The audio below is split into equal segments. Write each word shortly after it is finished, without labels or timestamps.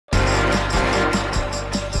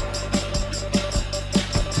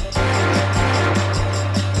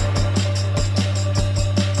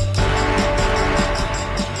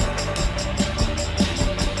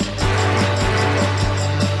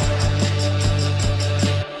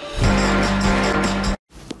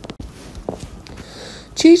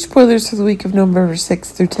GH spoilers for the week of November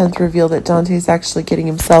 6th through 10th reveal that Dante is actually getting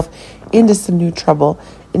himself into some new trouble.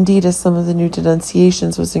 Indeed, as some of the new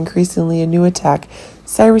denunciations was increasingly a new attack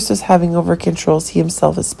Cyrus was having over controls he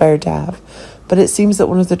himself aspired to have. But it seems that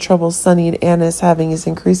one of the troubles Sonny and Anna is having is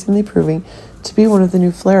increasingly proving to be one of the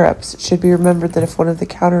new flare-ups. It should be remembered that if one of the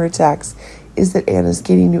counterattacks is that Anna is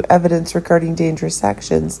gaining new evidence regarding dangerous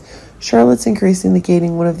actions, Charlotte's increasingly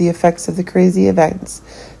gaining one of the effects of the crazy events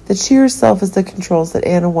that she herself is the controls that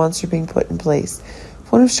Anna wants are being put in place.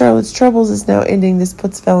 If one of Charlotte's troubles is now ending, this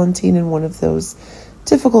puts Valentine in one of those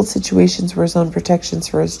difficult situations where his own protections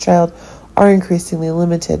for his child are increasingly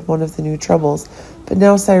limited, one of the new troubles. But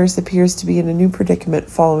now Cyrus appears to be in a new predicament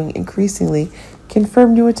following increasingly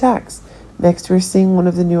confirmed new attacks. Next, we're seeing one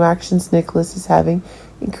of the new actions Nicholas is having,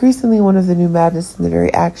 increasingly one of the new madness in the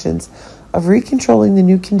very actions of recontrolling the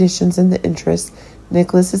new conditions and the interests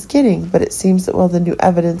Nicholas is getting. But it seems that while the new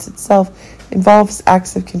evidence itself involves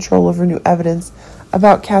acts of control over new evidence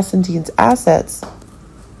about Cassantine's assets,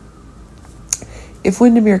 if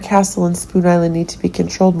Windermere Castle and Spoon Island need to be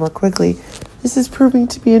controlled more quickly, this is proving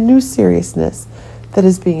to be a new seriousness that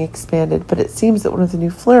is being expanded. But it seems that one of the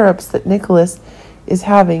new flare-ups that Nicholas is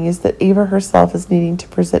having is that Ava herself is needing to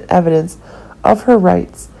present evidence of her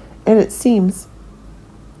rights, and it seems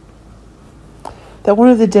that one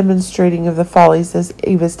of the demonstrating of the follies is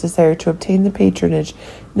Ava's desire to obtain the patronage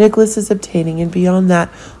Nicholas is obtaining, and beyond that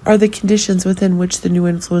are the conditions within which the new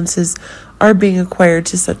influences are being acquired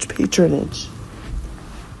to such patronage.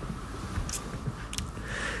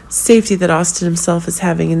 Safety that Austin himself is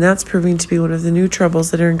having, and that's proving to be one of the new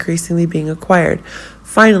troubles that are increasingly being acquired.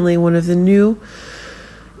 Finally, one of the new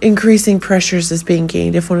increasing pressures is being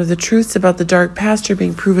gained if one of the truths about the dark past are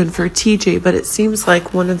being proven for TJ, but it seems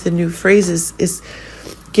like one of the new phrases is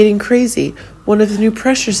getting crazy. One of the new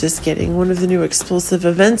pressures is getting, one of the new explosive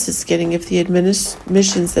events is getting, if the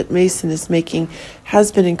admissions that Mason is making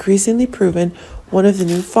has been increasingly proven, one of the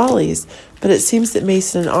new follies. But it seems that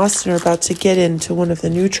Mason and Austin are about to get into one of the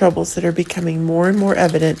new troubles that are becoming more and more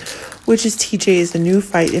evident, which is TJ is a new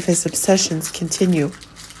fight if his obsessions continue.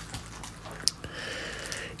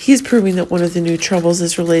 He's proving that one of the new troubles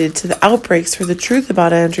is related to the outbreaks, where the truth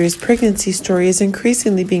about Andrea's pregnancy story is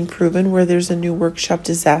increasingly being proven, where there's a new workshop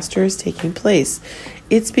disaster is taking place.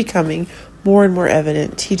 It's becoming more and more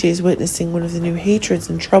evident. TJ's witnessing one of the new hatreds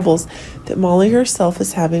and troubles that Molly herself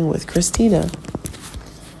is having with Christina.